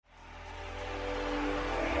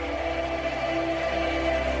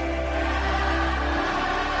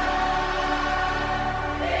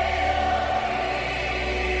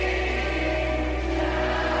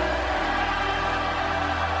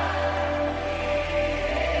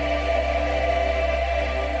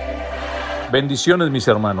Bendiciones, mis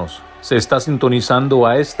hermanos. Se está sintonizando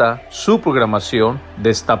a esta su programación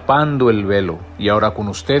Destapando el Velo. Y ahora con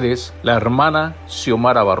ustedes, la hermana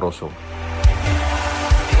Xiomara Barroso.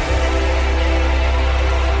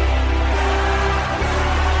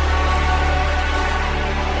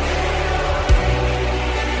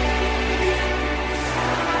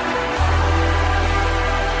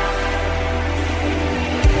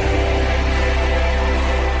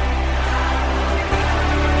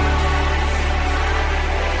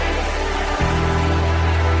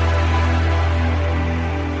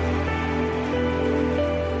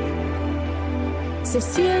 Se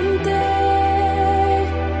siente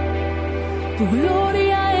tu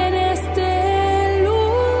gloria en este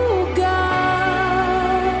lugar.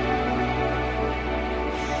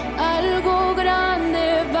 Algo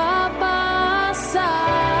grande va a pasar.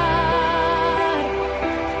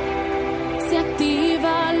 Se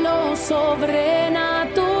activa lo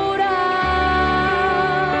sobrenatural.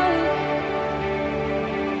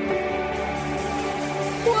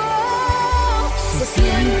 Wow, se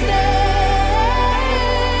siente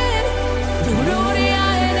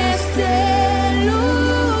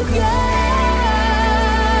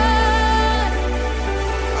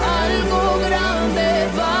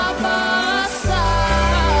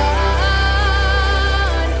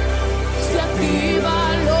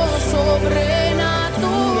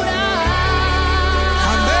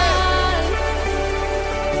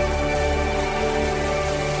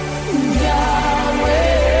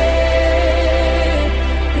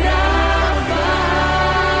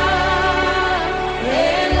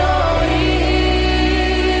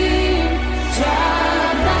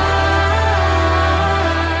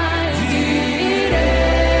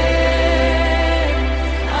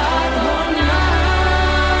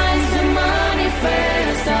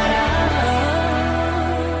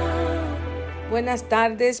Buenas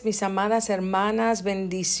tardes, mis amadas hermanas,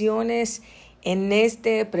 bendiciones en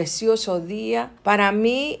este precioso día. Para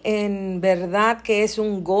mí, en verdad que es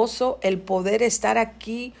un gozo el poder estar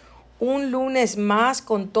aquí un lunes más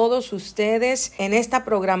con todos ustedes en esta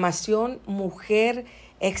programación Mujer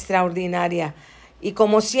Extraordinaria. Y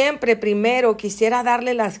como siempre, primero quisiera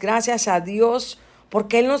darle las gracias a Dios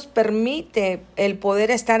porque Él nos permite el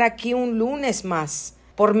poder estar aquí un lunes más,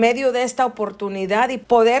 por medio de esta oportunidad y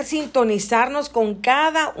poder sintonizarnos con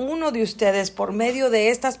cada uno de ustedes por medio de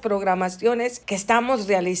estas programaciones que estamos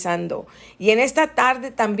realizando. Y en esta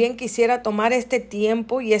tarde también quisiera tomar este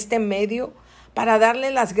tiempo y este medio para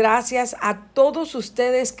darle las gracias a todos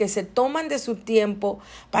ustedes que se toman de su tiempo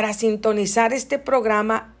para sintonizar este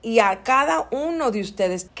programa y a cada uno de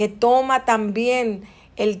ustedes que toma también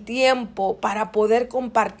el tiempo para poder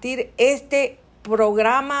compartir este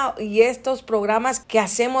programa y estos programas que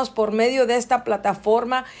hacemos por medio de esta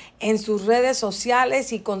plataforma en sus redes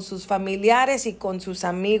sociales y con sus familiares y con sus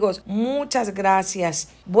amigos. Muchas gracias.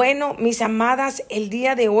 Bueno, mis amadas, el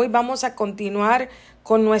día de hoy vamos a continuar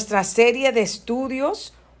con nuestra serie de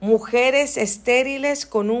estudios Mujeres Estériles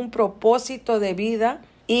con un propósito de vida,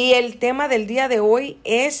 y el tema del día de hoy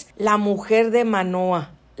es la mujer de Manoa,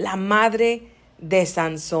 la madre de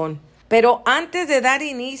Sansón. Pero antes de dar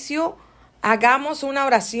inicio, hagamos una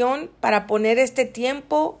oración para poner este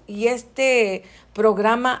tiempo y este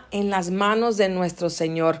programa en las manos de nuestro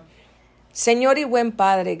Señor. Señor y buen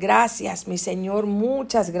Padre, gracias, mi Señor,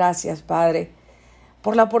 muchas gracias, Padre,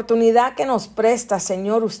 por la oportunidad que nos presta,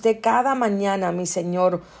 Señor, usted cada mañana, mi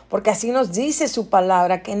Señor, porque así nos dice su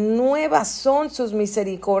palabra, que nuevas son sus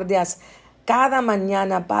misericordias cada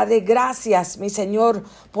mañana. Padre, gracias, mi Señor,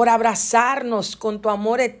 por abrazarnos con tu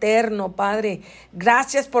amor eterno, Padre.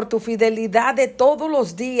 Gracias por tu fidelidad de todos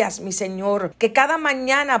los días, mi Señor, que cada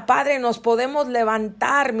mañana, Padre, nos podemos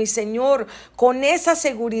levantar, mi Señor, con esa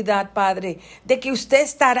seguridad, Padre, de que usted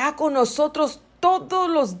estará con nosotros todos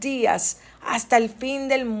los días hasta el fin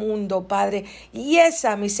del mundo, Padre. Y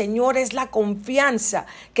esa, mi Señor, es la confianza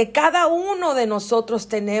que cada uno de nosotros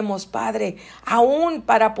tenemos, Padre, aún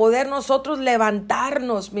para poder nosotros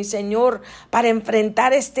levantarnos, mi Señor, para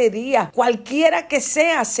enfrentar este día, cualquiera que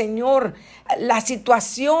sea, Señor, la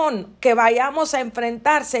situación que vayamos a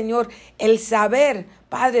enfrentar, Señor, el saber,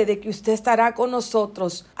 Padre, de que usted estará con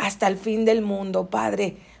nosotros hasta el fin del mundo,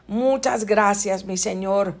 Padre. Muchas gracias, mi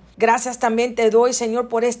Señor. Gracias también te doy, Señor,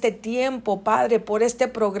 por este tiempo, Padre, por este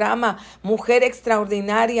programa, Mujer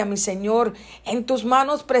Extraordinaria, mi Señor. En tus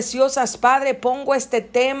manos preciosas, Padre, pongo este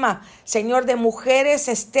tema, Señor, de mujeres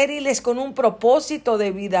estériles con un propósito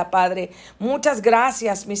de vida, Padre. Muchas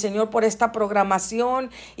gracias, mi Señor, por esta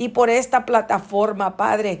programación y por esta plataforma,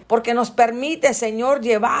 Padre, porque nos permite, Señor,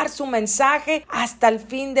 llevar su mensaje hasta el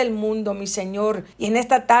fin del mundo, mi Señor. Y en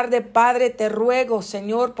esta tarde, Padre, te ruego,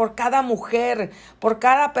 Señor, por cada mujer, por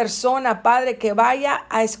cada persona, Padre, que vaya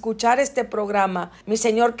a escuchar este programa. Mi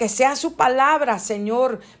Señor, que sea su palabra,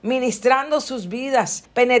 Señor, ministrando sus vidas,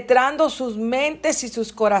 penetrando sus mentes y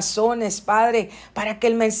sus corazones, Padre, para que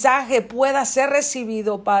el mensaje pueda ser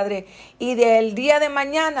recibido, Padre, y del día de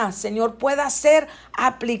mañana, Señor, pueda ser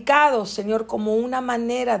aplicado, Señor, como una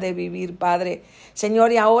manera de vivir, Padre.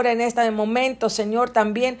 Señor, y ahora en este momento, Señor,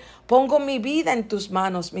 también pongo mi vida en tus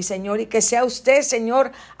manos, mi Señor, y que sea usted,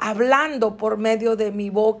 Señor, hablando por medio de mi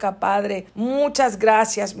boca, Padre. Muchas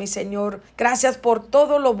gracias, mi Señor. Gracias por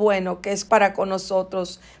todo lo bueno que es para con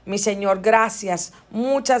nosotros, mi Señor. Gracias,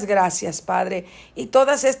 muchas gracias, Padre. Y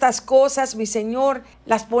todas estas cosas, mi Señor,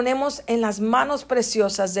 las ponemos en las manos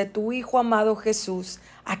preciosas de tu Hijo amado Jesús,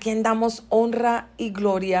 a quien damos honra y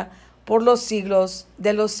gloria por los siglos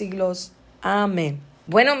de los siglos. Amén.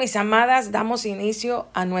 Bueno, mis amadas, damos inicio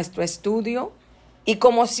a nuestro estudio y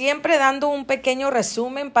como siempre dando un pequeño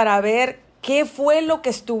resumen para ver qué fue lo que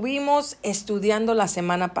estuvimos estudiando la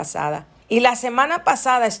semana pasada. Y la semana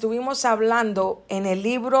pasada estuvimos hablando en el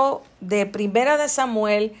libro de Primera de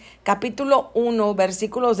Samuel, capítulo 1,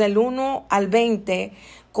 versículos del 1 al 20,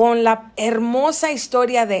 con la hermosa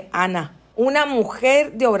historia de Ana, una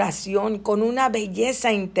mujer de oración con una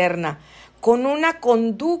belleza interna, con una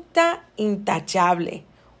conducta intachable,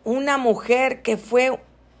 una mujer que fue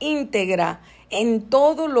íntegra en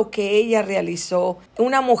todo lo que ella realizó,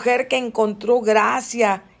 una mujer que encontró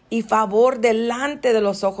gracia y favor delante de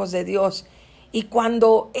los ojos de Dios. Y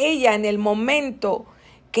cuando ella, en el momento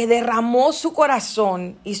que derramó su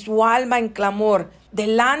corazón y su alma en clamor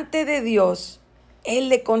delante de Dios, Él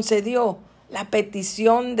le concedió la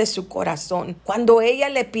petición de su corazón. Cuando ella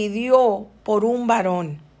le pidió por un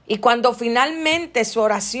varón, y cuando finalmente su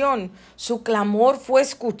oración, su clamor fue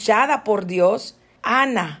escuchada por Dios,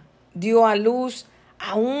 Ana dio a luz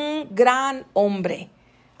a un gran hombre,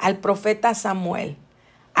 al profeta Samuel,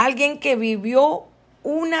 alguien que vivió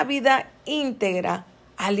una vida íntegra,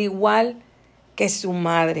 al igual que su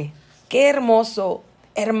madre. Qué hermoso,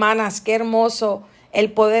 hermanas, qué hermoso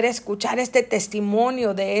el poder escuchar este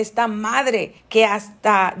testimonio de esta madre, que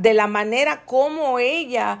hasta de la manera como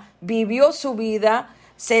ella vivió su vida,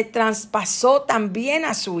 se traspasó también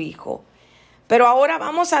a su hijo. Pero ahora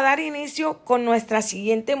vamos a dar inicio con nuestra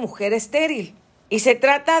siguiente mujer estéril. Y se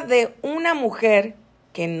trata de una mujer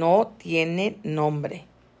que no tiene nombre,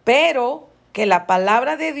 pero que la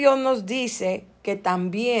palabra de Dios nos dice que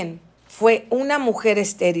también fue una mujer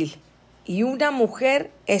estéril y una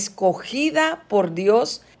mujer escogida por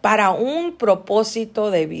Dios para un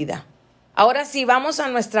propósito de vida. Ahora sí, vamos a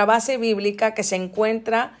nuestra base bíblica que se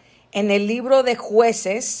encuentra en el libro de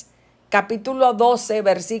Jueces, capítulo 12,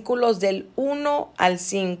 versículos del 1 al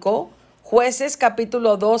 5. Jueces,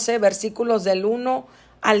 capítulo 12, versículos del 1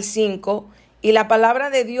 al 5. Y la palabra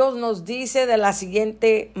de Dios nos dice de la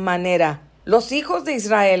siguiente manera: los hijos de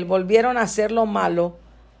Israel volvieron a hacer lo malo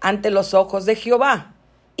ante los ojos de Jehová,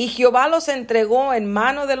 y Jehová los entregó en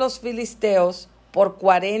mano de los filisteos por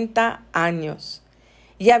 40 años.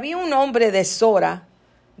 Y había un hombre de Sora,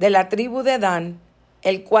 de la tribu de Dan,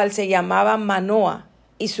 el cual se llamaba Manoa,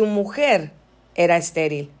 y su mujer era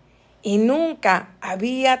estéril, y nunca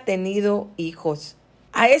había tenido hijos.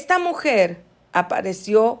 A esta mujer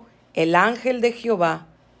apareció el ángel de Jehová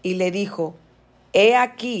y le dijo: he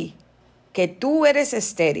aquí que tú eres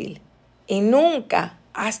estéril y nunca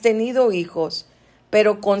has tenido hijos,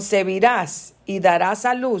 pero concebirás y darás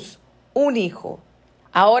a luz un hijo.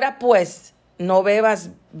 Ahora pues, no bebas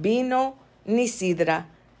vino ni sidra,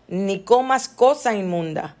 ni comas cosa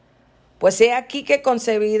inmunda, pues he aquí que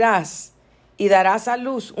concebirás y darás a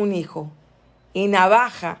luz un hijo, y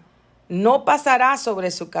navaja no pasará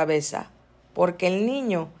sobre su cabeza, porque el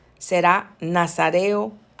niño será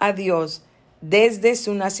nazareo a Dios desde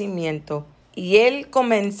su nacimiento, y él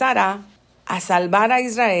comenzará a salvar a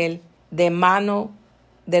Israel de mano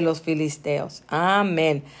de los filisteos.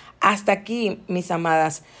 Amén. Hasta aquí, mis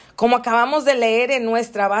amadas. Como acabamos de leer en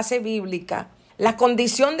nuestra base bíblica, la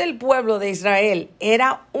condición del pueblo de Israel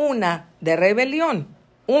era una de rebelión.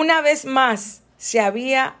 Una vez más se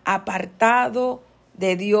había apartado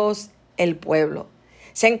de Dios el pueblo.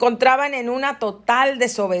 Se encontraban en una total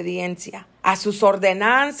desobediencia a sus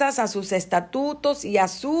ordenanzas, a sus estatutos y a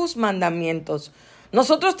sus mandamientos.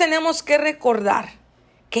 Nosotros tenemos que recordar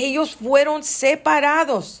que ellos fueron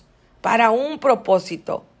separados para un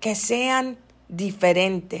propósito, que sean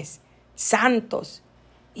diferentes, santos,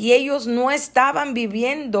 y ellos no estaban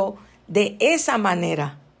viviendo de esa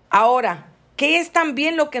manera. Ahora, ¿qué es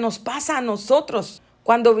también lo que nos pasa a nosotros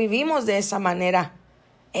cuando vivimos de esa manera?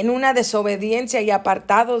 En una desobediencia y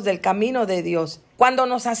apartados del camino de Dios. Cuando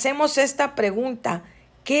nos hacemos esta pregunta: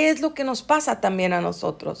 ¿qué es lo que nos pasa también a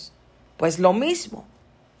nosotros? Pues lo mismo.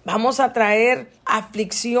 Vamos a traer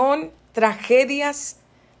aflicción, tragedias,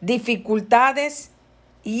 dificultades,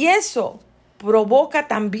 y eso provoca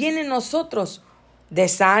también en nosotros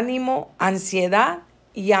desánimo, ansiedad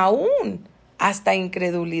y aún hasta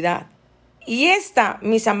incredulidad. Y esta,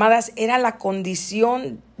 mis amadas, era la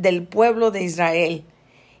condición del pueblo de Israel.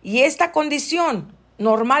 Y esta condición,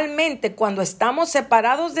 normalmente cuando estamos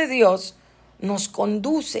separados de Dios, nos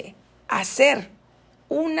conduce a ser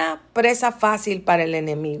una presa fácil para el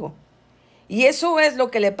enemigo. Y eso es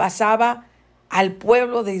lo que le pasaba al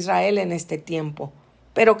pueblo de Israel en este tiempo.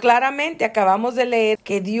 Pero claramente acabamos de leer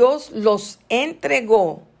que Dios los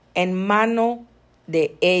entregó en mano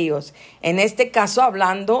de ellos. En este caso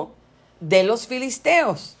hablando de los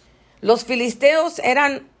filisteos. Los filisteos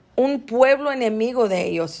eran un pueblo enemigo de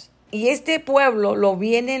ellos. Y este pueblo lo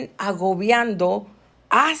vienen agobiando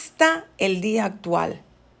hasta el día actual.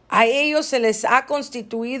 A ellos se les ha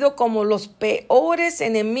constituido como los peores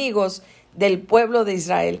enemigos del pueblo de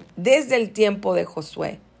Israel desde el tiempo de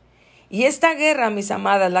Josué. Y esta guerra, mis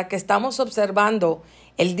amadas, la que estamos observando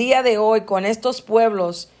el día de hoy con estos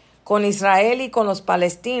pueblos, con Israel y con los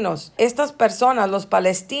palestinos, estas personas, los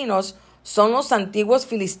palestinos, son los antiguos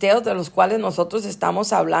filisteos de los cuales nosotros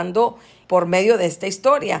estamos hablando por medio de esta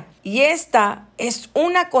historia. Y esta es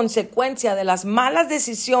una consecuencia de las malas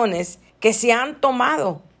decisiones que se han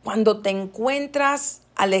tomado cuando te encuentras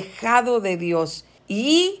alejado de Dios.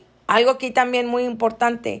 Y algo aquí también muy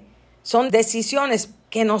importante, son decisiones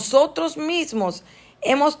que nosotros mismos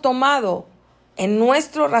hemos tomado en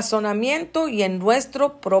nuestro razonamiento y en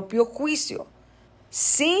nuestro propio juicio,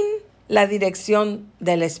 sin la dirección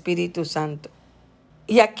del Espíritu Santo.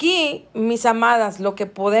 Y aquí, mis amadas, lo que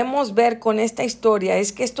podemos ver con esta historia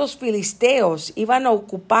es que estos filisteos iban a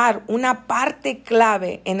ocupar una parte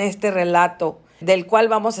clave en este relato, del cual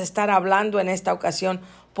vamos a estar hablando en esta ocasión,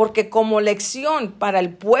 porque como lección para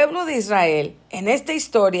el pueblo de Israel en esta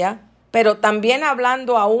historia, pero también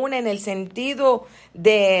hablando aún en el sentido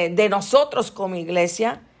de nosotros como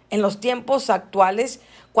iglesia, en los tiempos actuales,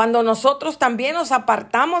 cuando nosotros también nos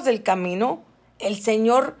apartamos del camino, el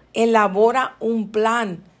Señor elabora un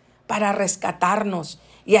plan para rescatarnos.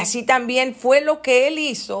 Y así también fue lo que Él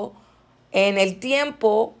hizo en el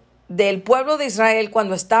tiempo del pueblo de Israel,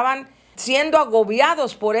 cuando estaban siendo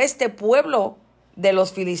agobiados por este pueblo de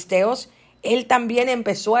los filisteos. Él también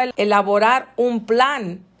empezó a elaborar un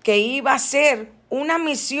plan que iba a ser una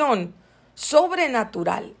misión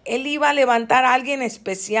sobrenatural. Él iba a levantar a alguien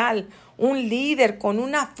especial, un líder con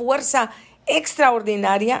una fuerza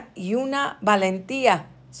extraordinaria y una valentía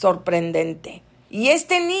sorprendente. Y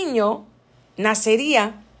este niño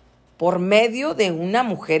nacería por medio de una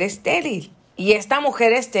mujer estéril. Y esta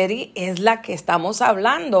mujer estéril es la que estamos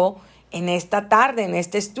hablando en esta tarde, en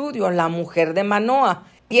este estudio, la mujer de Manoa.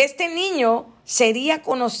 Y este niño sería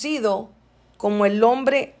conocido como el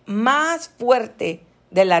hombre más fuerte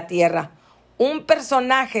de la tierra, un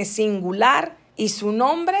personaje singular, y su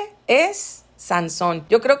nombre es Sansón.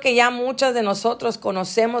 Yo creo que ya muchas de nosotros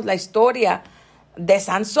conocemos la historia de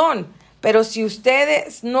Sansón, pero si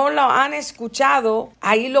ustedes no lo han escuchado,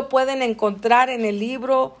 ahí lo pueden encontrar en el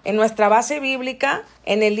libro, en nuestra base bíblica,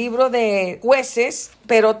 en el libro de Jueces,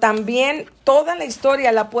 pero también toda la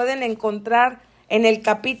historia la pueden encontrar en el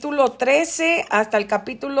capítulo 13 hasta el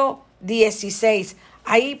capítulo 16.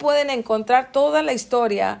 Ahí pueden encontrar toda la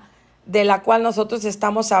historia de la cual nosotros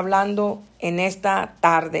estamos hablando en esta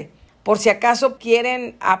tarde. Por si acaso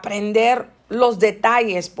quieren aprender los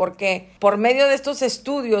detalles, porque por medio de estos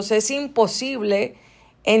estudios es imposible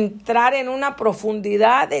entrar en una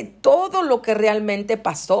profundidad de todo lo que realmente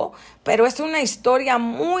pasó, pero es una historia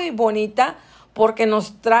muy bonita porque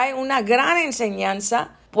nos trae una gran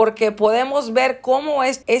enseñanza, porque podemos ver cómo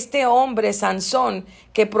es este hombre Sansón,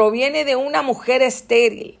 que proviene de una mujer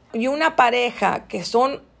estéril y una pareja que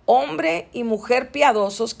son hombre y mujer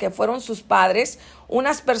piadosos, que fueron sus padres,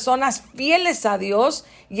 unas personas fieles a Dios,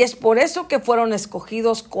 y es por eso que fueron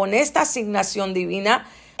escogidos con esta asignación divina.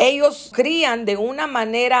 Ellos crían de una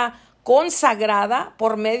manera consagrada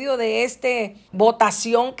por medio de esta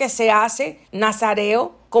votación que se hace,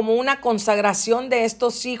 nazareo, como una consagración de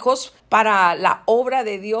estos hijos para la obra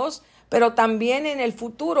de Dios. Pero también en el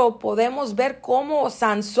futuro podemos ver cómo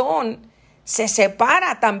Sansón se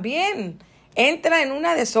separa también, entra en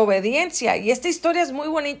una desobediencia, y esta historia es muy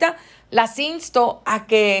bonita. Las insto a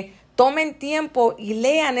que tomen tiempo y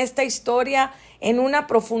lean esta historia en una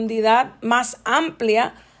profundidad más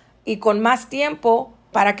amplia y con más tiempo,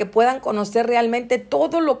 para que puedan conocer realmente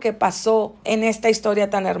todo lo que pasó en esta historia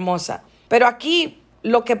tan hermosa. Pero aquí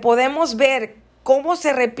lo que podemos ver cómo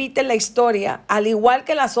se repite la historia. Al igual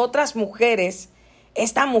que las otras mujeres,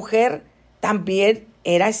 esta mujer también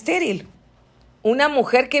era estéril. Una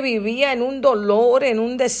mujer que vivía en un dolor, en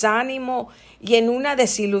un desánimo y en una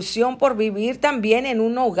desilusión por vivir también en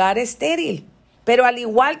un hogar estéril. Pero al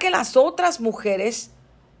igual que las otras mujeres,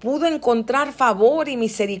 pudo encontrar favor y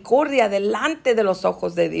misericordia delante de los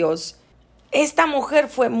ojos de Dios. Esta mujer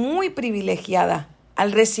fue muy privilegiada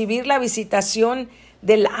al recibir la visitación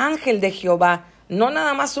del ángel de Jehová, no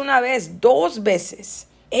nada más una vez, 2 veces.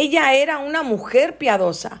 Ella era una mujer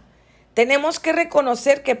piadosa. Tenemos que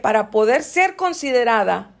reconocer que para poder ser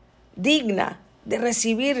considerada digna de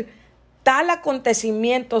recibir tal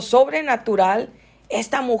acontecimiento sobrenatural,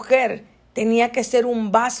 esta mujer tenía que ser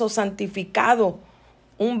un vaso santificado,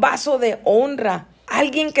 un vaso de honra,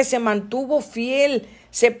 alguien que se mantuvo fiel,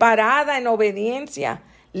 separada en obediencia,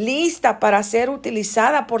 lista para ser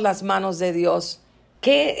utilizada por las manos de Dios.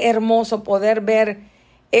 Qué hermoso poder ver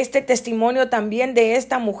este testimonio también de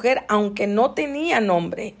esta mujer, aunque no tenía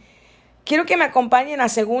nombre. Quiero que me acompañen a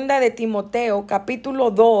 2 de Timoteo,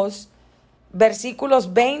 capítulo 2,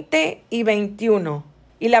 versículos 20 y 21.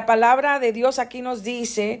 Y la palabra de Dios aquí nos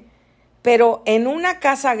dice: pero en una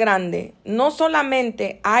casa grande no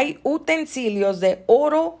solamente hay utensilios de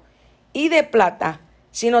oro y de plata,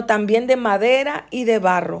 sino también de madera y de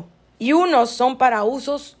barro. Y unos son para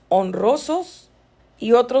usos honrosos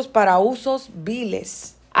y otros para usos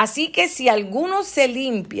viles. Así que si alguno se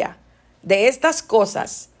limpia de estas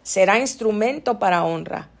cosas, será instrumento para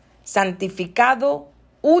honra, santificado,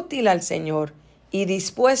 útil al Señor y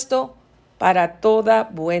dispuesto para toda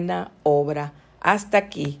buena obra. Hasta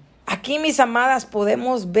aquí. Aquí, mis amadas,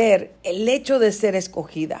 podemos ver el hecho de ser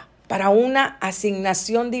escogida para una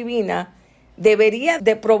asignación divina. Debería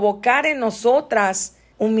de provocar en nosotras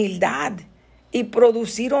humildad y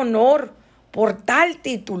producir honor por tal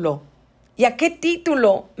título. ¿Y a qué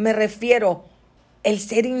título me refiero? El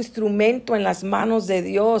ser instrumento en las manos de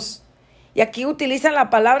Dios. Y aquí utilizan la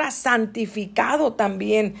palabra santificado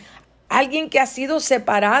también. Alguien que ha sido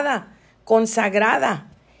separada, consagrada.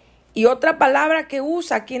 Y otra palabra que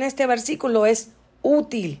usa aquí en este versículo es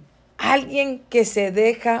útil. Alguien que se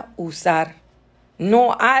deja usar.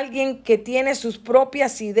 No alguien que tiene sus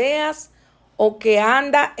propias ideas o que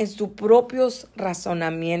anda en sus propios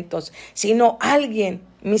razonamientos, sino alguien,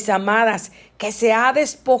 mis amadas, que se ha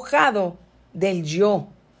despojado del yo.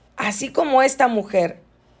 Así como esta mujer,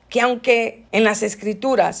 que aunque en las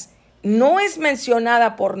Escrituras no es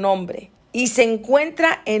mencionada por nombre y se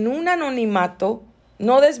encuentra en un anonimato,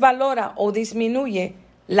 no desvalora o disminuye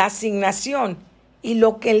la asignación y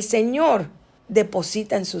lo que el Señor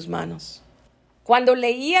deposita en sus manos. Cuando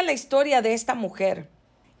leía la historia de esta mujer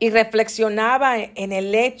y reflexionaba en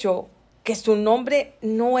el hecho que su nombre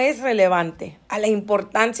no es relevante a la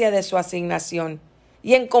importancia de su asignación,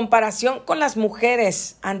 y en comparación con las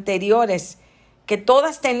mujeres anteriores, que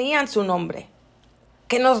todas tenían su nombre,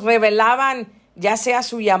 que nos revelaban ya sea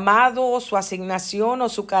su llamado, su asignación o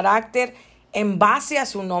su carácter en base a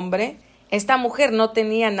su nombre, esta mujer no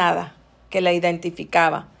tenía nada que la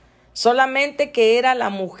identificaba, solamente que era la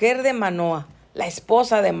mujer de Manoa, la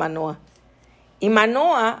esposa de Manoa. Y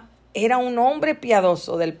Manoa era un hombre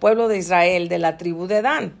piadoso del pueblo de Israel, de la tribu de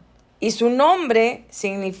Dan. Y su nombre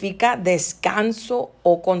significa descanso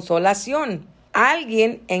o consolación,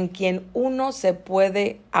 alguien en quien uno se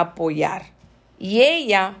puede apoyar. Y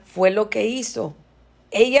ella fue lo que hizo.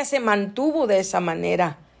 Ella se mantuvo de esa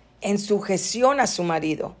manera, en sujeción a su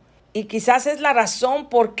marido. Y quizás es la razón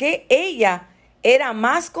por qué ella era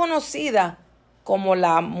más conocida como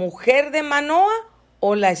la mujer de Manoa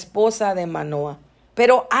o la esposa de Manoa.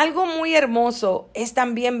 Pero algo muy hermoso es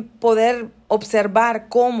también poder observar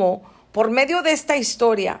cómo, por medio de esta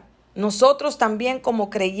historia, nosotros también como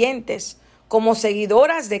creyentes, como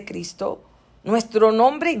seguidoras de Cristo, nuestro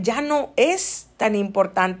nombre ya no es tan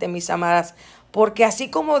importante, mis amadas, porque así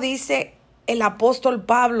como dice el apóstol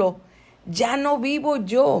Pablo, ya no vivo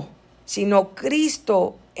yo, sino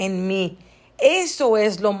Cristo en mí. Eso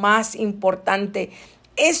es lo más importante.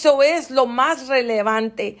 Eso es lo más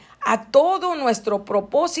relevante a todo nuestro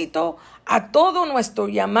propósito, a todo nuestro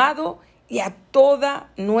llamado y a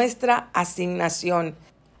toda nuestra asignación.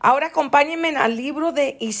 Ahora acompáñenme al libro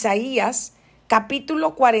de Isaías,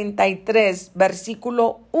 capítulo 43,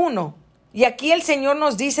 versículo 1. Y aquí el Señor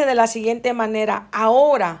nos dice de la siguiente manera: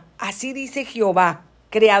 ahora, así dice Jehová,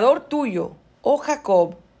 creador tuyo, oh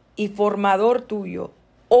Jacob, y formador tuyo,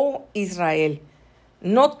 oh Israel.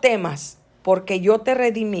 No temas, porque yo te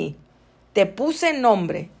redimí, te puse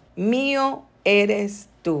nombre, mío eres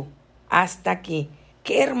tú. Hasta aquí.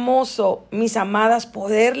 Qué hermoso, mis amadas,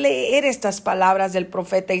 poder leer estas palabras del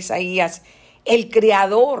profeta Isaías el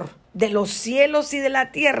creador de los cielos y de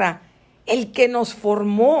la tierra, el que nos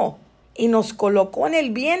formó y nos colocó en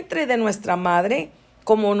el vientre de nuestra madre,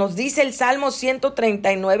 como nos dice el Salmo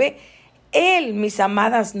 139, Él, mis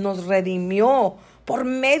amadas, nos redimió por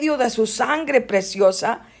medio de su sangre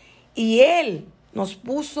preciosa y Él nos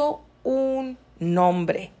puso un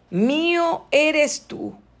nombre. Mío eres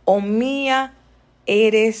tú o mía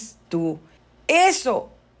eres tú. Eso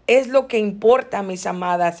es lo que importa, mis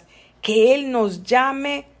amadas, que Él nos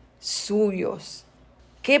llame suyos.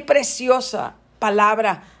 Qué preciosa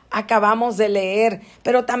palabra acabamos de leer,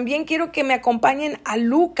 pero también quiero que me acompañen a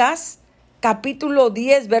Lucas capítulo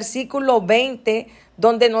 10, versículo 20,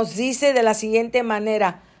 donde nos dice de la siguiente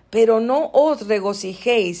manera: pero no os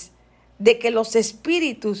regocijéis de que los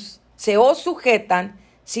espíritus se os sujetan,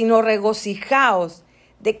 sino regocijaos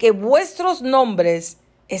de que vuestros nombres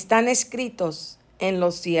están escritos en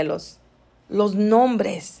los cielos. Los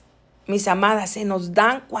nombres, mis amadas, se nos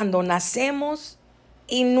dan cuando nacemos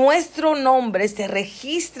y nuestro nombre se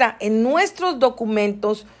registra en nuestros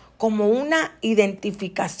documentos como una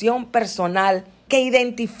identificación personal que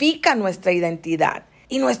identifica nuestra identidad.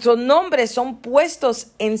 Y nuestros nombres son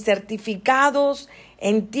puestos en certificados,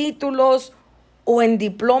 en títulos o en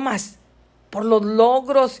diplomas por los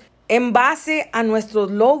logros, en base a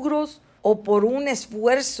nuestros logros o por un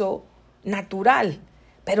esfuerzo natural.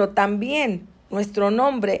 Pero también nuestro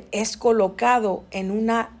nombre es colocado en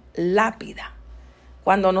una lápida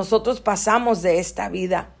cuando nosotros pasamos de esta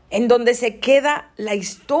vida, en donde se queda la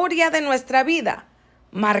historia de nuestra vida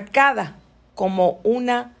marcada como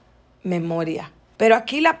una memoria. Pero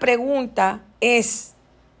aquí la pregunta es,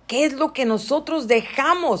 ¿qué es lo que nosotros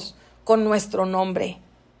dejamos con nuestro nombre?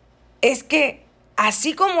 Es que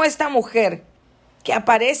así como esta mujer que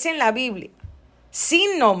aparece en la Biblia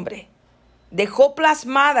sin nombre, dejó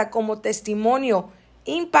plasmada como testimonio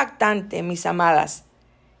impactante, mis amadas,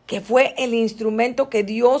 que fue el instrumento que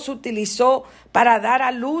Dios utilizó para dar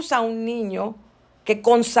a luz a un niño que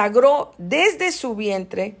consagró desde su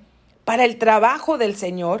vientre para el trabajo del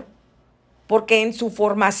Señor, porque en su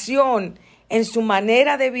formación, en su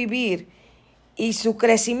manera de vivir y su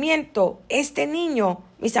crecimiento, este niño,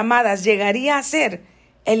 mis amadas, llegaría a ser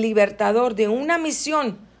el libertador de una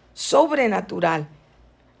misión sobrenatural.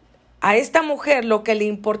 A esta mujer lo que le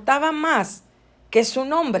importaba más que su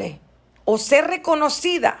nombre o ser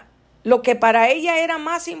reconocida, lo que para ella era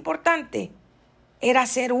más importante, era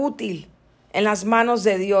ser útil en las manos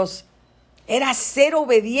de Dios, era ser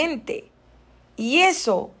obediente. Y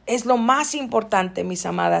eso es lo más importante, mis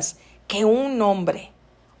amadas, que un nombre,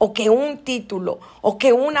 o que un título, o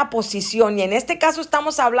que una posición. Y en este caso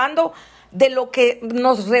estamos hablando de lo que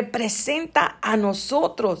nos representa a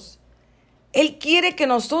nosotros. Él quiere que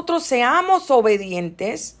nosotros seamos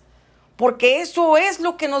obedientes, porque eso es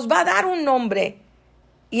lo que nos va a dar un nombre.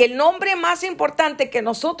 Y el nombre más importante que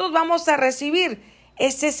nosotros vamos a recibir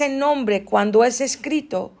es ese nombre cuando es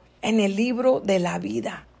escrito en el libro de la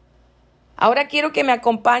vida. Ahora quiero que me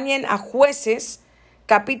acompañen a Jueces,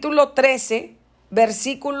 capítulo 13,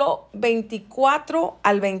 versículo 24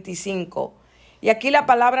 al 25. Y aquí la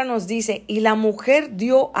palabra nos dice: y la mujer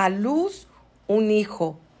dio a luz un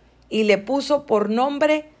hijo y le puso por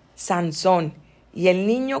nombre Sansón. Y el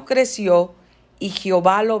niño creció y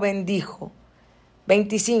Jehová lo bendijo.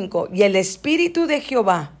 25. Y el Espíritu de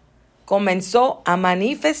Jehová comenzó a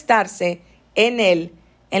manifestarse en él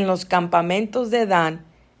en los campamentos de Dan,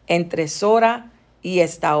 entre Sora y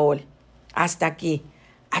Estaol. Hasta aquí.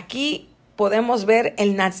 Aquí podemos ver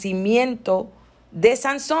el nacimiento de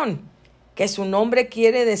Sansón, que su nombre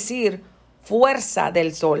quiere decir fuerza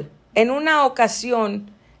del sol. En una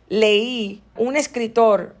ocasión leí un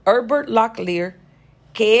escritor, Herbert Locklear,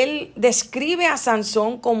 que él describe a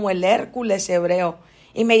Sansón como el Hércules hebreo.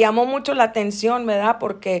 Y me llamó mucho la atención, ¿verdad?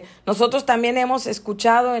 Porque nosotros también hemos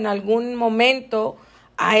escuchado en algún momento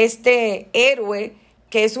a este héroe,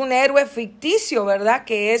 que es un héroe ficticio, ¿verdad?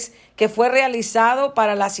 Que fue realizado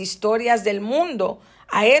para las historias del mundo,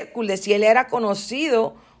 a Hércules, y él era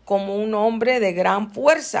conocido como un hombre de gran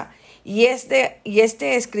fuerza. Y este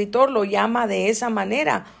escritor lo llama de esa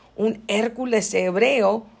manera, un Hércules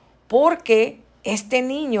hebreo, porque este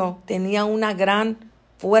niño tenía una gran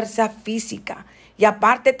fuerza física. Y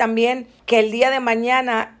aparte también que el día de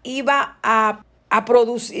mañana iba a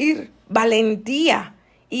producir valentía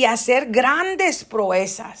y hacer grandes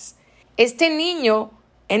proezas. Este niño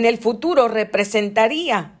en el futuro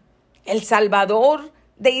representaría el Salvador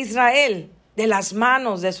de Israel de las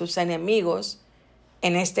manos de sus enemigos,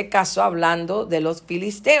 en este caso hablando de los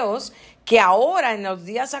filisteos, que ahora en los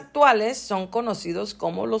días actuales son conocidos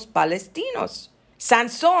como los palestinos.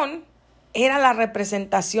 Sansón era la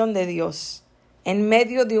representación de Dios. en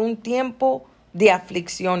medio de un tiempo de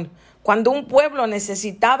aflicción, cuando un pueblo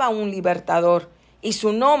necesitaba un libertador y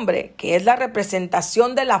su nombre, que es la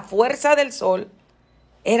representación de la fuerza del sol,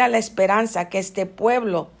 era la esperanza que este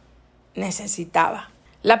pueblo necesitaba.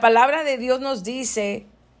 La palabra de Dios nos dice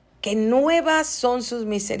que nuevas son sus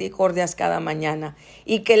misericordias cada mañana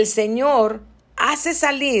y que el Señor hace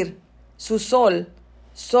salir su sol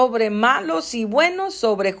sobre malos y buenos,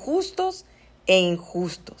 sobre justos e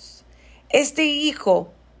injustos. Este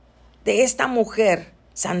hijo de esta mujer,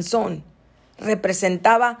 Sansón,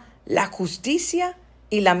 representaba la justicia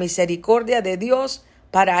y la misericordia de Dios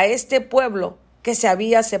para este pueblo que se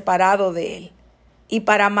había separado de él. Y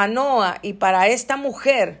para Manoa y para esta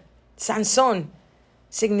mujer, Sansón,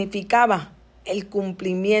 significaba el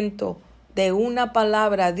cumplimiento de una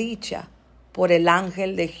palabra dicha por el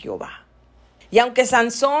ángel de Jehová. Y aunque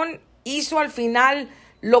Sansón hizo al final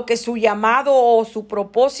lo que su llamado o su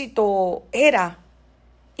propósito era,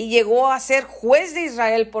 y llegó a ser juez de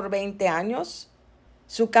Israel por 20 años,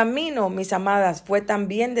 su camino, mis amadas, fue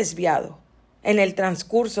también desviado en el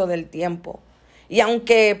transcurso del tiempo. Y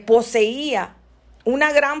aunque poseía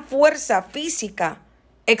una gran fuerza física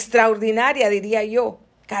extraordinaria, diría yo,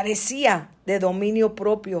 carecía de dominio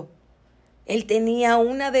propio. Él tenía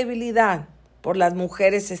una debilidad por las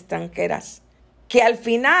mujeres extranjeras, que al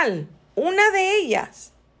final, una de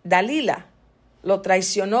ellas, Dalila, lo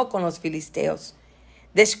traicionó con los filisteos.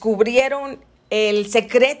 Descubrieron el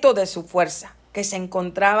secreto de su fuerza, que se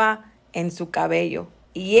encontraba en su cabello,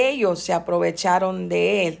 y ellos se aprovecharon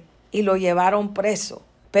de él y lo llevaron preso.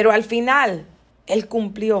 Pero al final, él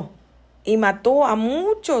cumplió y mató a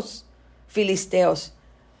muchos filisteos.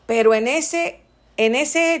 Pero en ese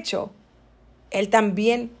hecho, él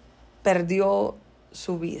también perdió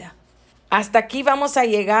su vida. Hasta aquí vamos a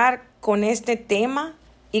llegar con este tema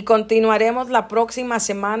y continuaremos la próxima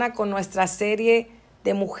semana con nuestra serie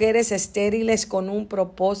de mujeres estériles con un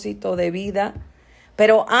propósito de vida.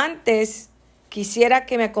 Pero antes quisiera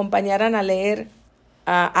que me acompañaran a leer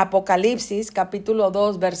Apocalipsis capítulo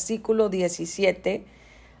 2 versículo 17.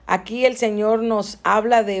 Aquí el Señor nos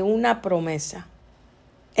habla de una promesa.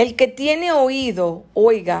 El que tiene oído,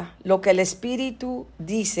 oiga lo que el Espíritu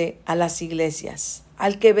dice a las iglesias.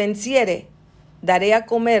 Al que venciere, daré a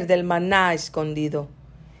comer del maná escondido,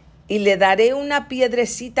 y le daré una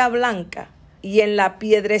piedrecita blanca, y en la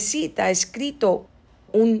piedrecita escrito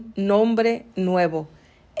un nombre nuevo,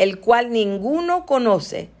 el cual ninguno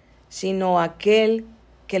conoce, sino aquel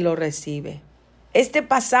que lo recibe. Este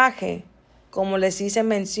pasaje, como les hice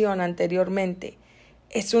mención anteriormente,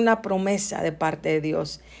 es una promesa de parte de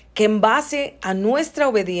Dios, que en base a nuestra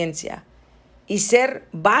obediencia y ser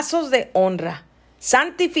vasos de honra,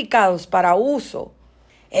 santificados para uso,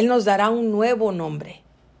 Él nos dará un nuevo nombre,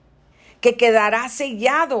 que quedará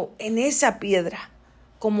sellado en esa piedra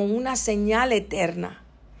como una señal eterna.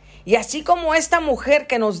 Y así como esta mujer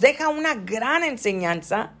que nos deja una gran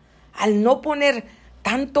enseñanza, al no poner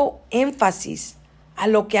tanto énfasis a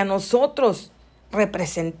lo que a nosotros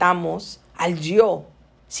representamos, al yo,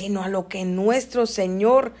 sino a lo que nuestro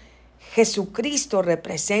Señor Jesucristo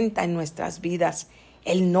representa en nuestras vidas.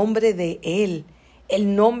 El nombre de Él,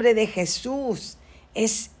 el nombre de Jesús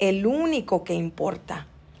es el único que importa.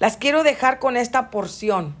 Las quiero dejar con esta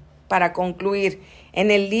porción para concluir en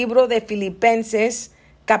el libro de Filipenses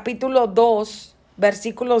capítulo 2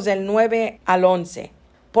 versículos del 9 al 11.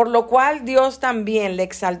 Por lo cual Dios también le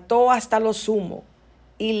exaltó hasta lo sumo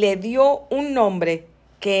y le dio un nombre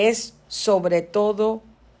que es sobre todo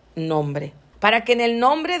nombre, para que en el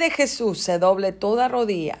nombre de Jesús se doble toda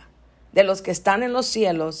rodilla de los que están en los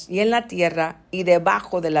cielos y en la tierra y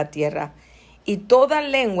debajo de la tierra, y toda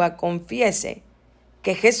lengua confiese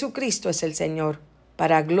que Jesucristo es el Señor,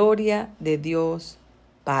 para gloria de Dios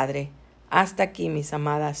Padre. Hasta aquí, mis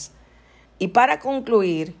amadas. Y para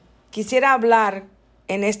concluir, quisiera hablar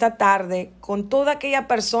en esta tarde con toda aquella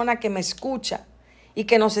persona que me escucha y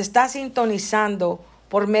que nos está sintonizando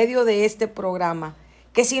por medio de este programa,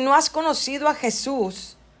 que si no has conocido a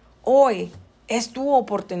Jesús, hoy es tu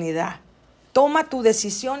oportunidad. Toma tu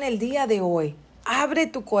decisión el día de hoy. Abre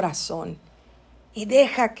tu corazón y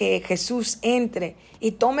deja que Jesús entre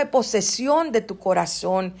y tome posesión de tu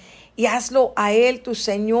corazón y hazlo a Él tu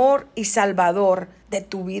Señor y Salvador de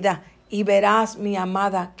tu vida. Y verás, mi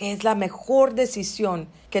amada, que es la mejor decisión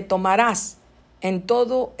que tomarás en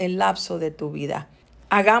todo el lapso de tu vida.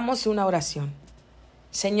 Hagamos una oración.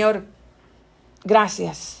 Señor,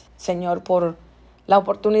 gracias, Señor, por la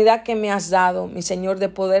oportunidad que me has dado, mi Señor, de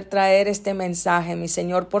poder traer este mensaje, mi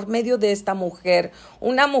Señor, por medio de esta mujer.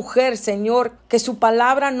 Una mujer, Señor, que su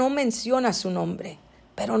palabra no menciona su nombre,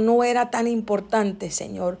 pero no era tan importante,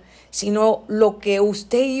 Señor, sino lo que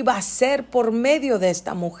usted iba a hacer por medio de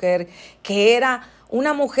esta mujer, que era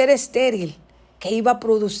una mujer estéril, que iba a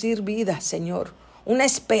producir vida, Señor. Una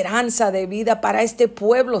esperanza de vida para este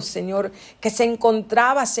pueblo, Señor, que se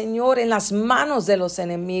encontraba, Señor, en las manos de los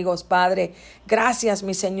enemigos, Padre. Gracias,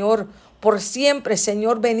 mi Señor, por siempre,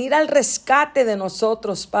 Señor, venir al rescate de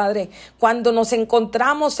nosotros, Padre, cuando nos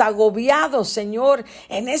encontramos agobiados, Señor,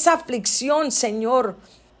 en esa aflicción, Señor,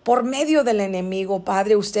 por medio del enemigo,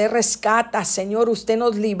 Padre. Usted rescata, Señor, usted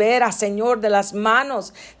nos libera, Señor, de las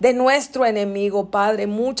manos de nuestro enemigo, Padre.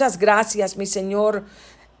 Muchas gracias, mi Señor.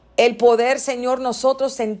 El poder, Señor,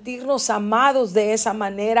 nosotros sentirnos amados de esa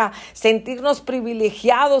manera, sentirnos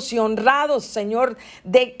privilegiados y honrados, Señor,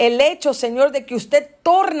 de el hecho, Señor, de que usted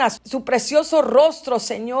torna su precioso rostro,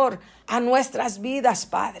 Señor, a nuestras vidas,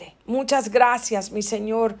 Padre. Muchas gracias, mi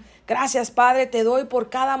Señor. Gracias, Padre, te doy por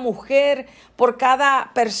cada mujer, por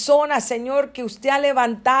cada persona, Señor, que usted ha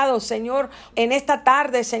levantado, Señor, en esta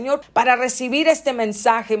tarde, Señor, para recibir este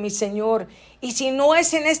mensaje, mi Señor. Y si no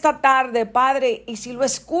es en esta tarde, Padre, y si lo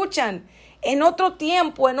escuchan en otro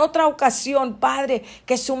tiempo, en otra ocasión, Padre,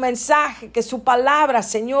 que su mensaje, que su palabra,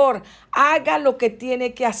 Señor, haga lo que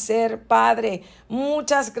tiene que hacer, Padre.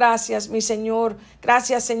 Muchas gracias, mi Señor.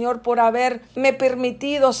 Gracias, Señor, por haberme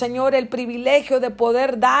permitido, Señor, el privilegio de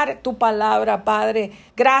poder dar tu palabra, Padre.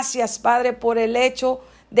 Gracias, Padre, por el hecho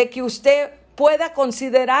de que usted pueda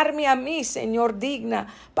considerarme a mí, Señor, digna,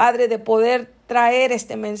 Padre, de poder traer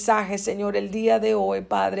este mensaje, Señor, el día de hoy,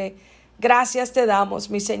 Padre. Gracias te damos,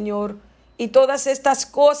 mi Señor. Y todas estas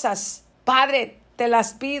cosas, Padre, te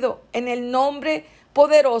las pido en el nombre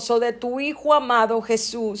poderoso de tu Hijo amado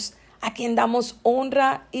Jesús, a quien damos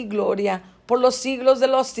honra y gloria por los siglos de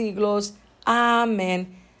los siglos.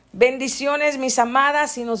 Amén. Bendiciones, mis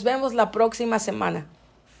amadas, y nos vemos la próxima semana.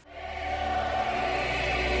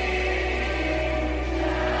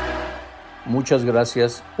 Muchas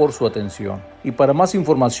gracias por su atención. Y para más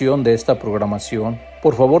información de esta programación,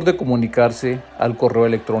 por favor de comunicarse al correo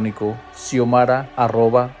electrónico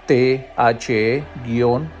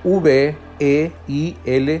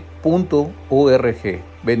xiomara@the-veil.org.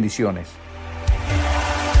 Bendiciones.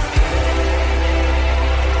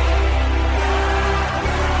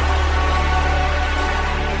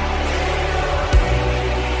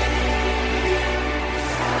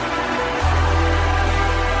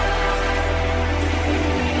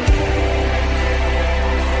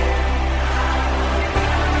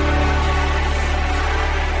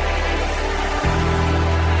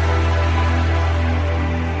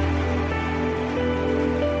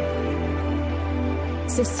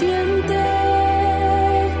 Se siente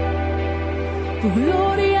tu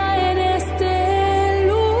gloria en este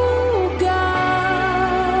lugar.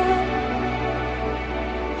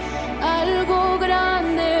 Algo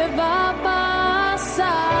grande va a pasar.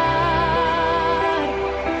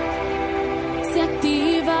 Se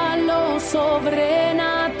activa lo sobre